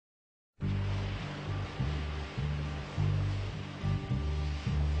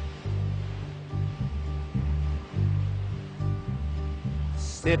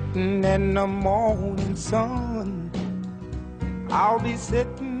sitting in the morning sun. I'll be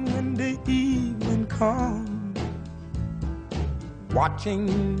sitting when the evening comes,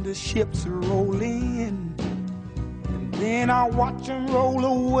 watching the ships roll in, and then I'll watch them roll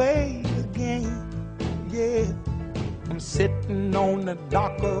away again. Yeah, I'm sitting on the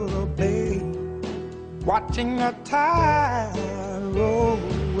dock of the bay, watching the tide roll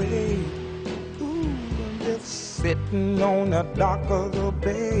away. Ooh, I'm just sitting on the dock of the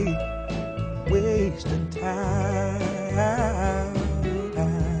bay, wasting time.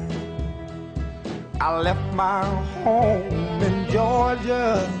 I left my home in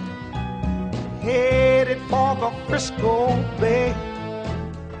Georgia, headed for the Frisco Bay,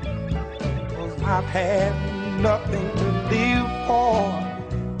 'cause I've had nothing to live for,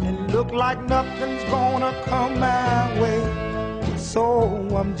 and look like nothing's gonna come my way. So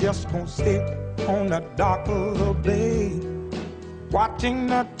I'm just gonna sit on the dock of the bay, watching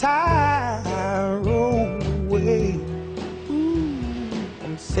the tide roll away. Ooh,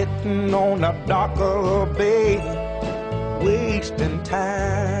 I'm sitting on the dock of the bay, wasting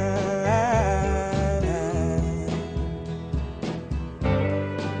time.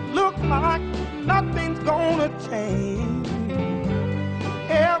 Look like nothing's gonna change,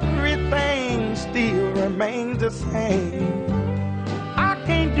 everything still remains the same. I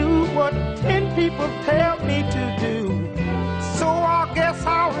can't do what 10 people tell me to do, so I guess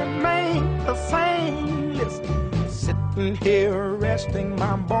I'll remain the same. Listen, sitting here resting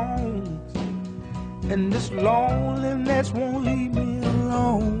my bones, and this loneliness won't leave me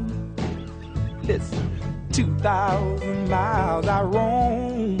alone. Listen, 2,000 miles I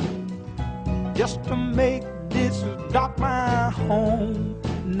roam just to make this dock my home.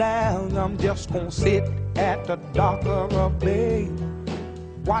 Now I'm just gonna sit at the dock of a bay,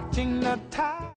 watching the tide.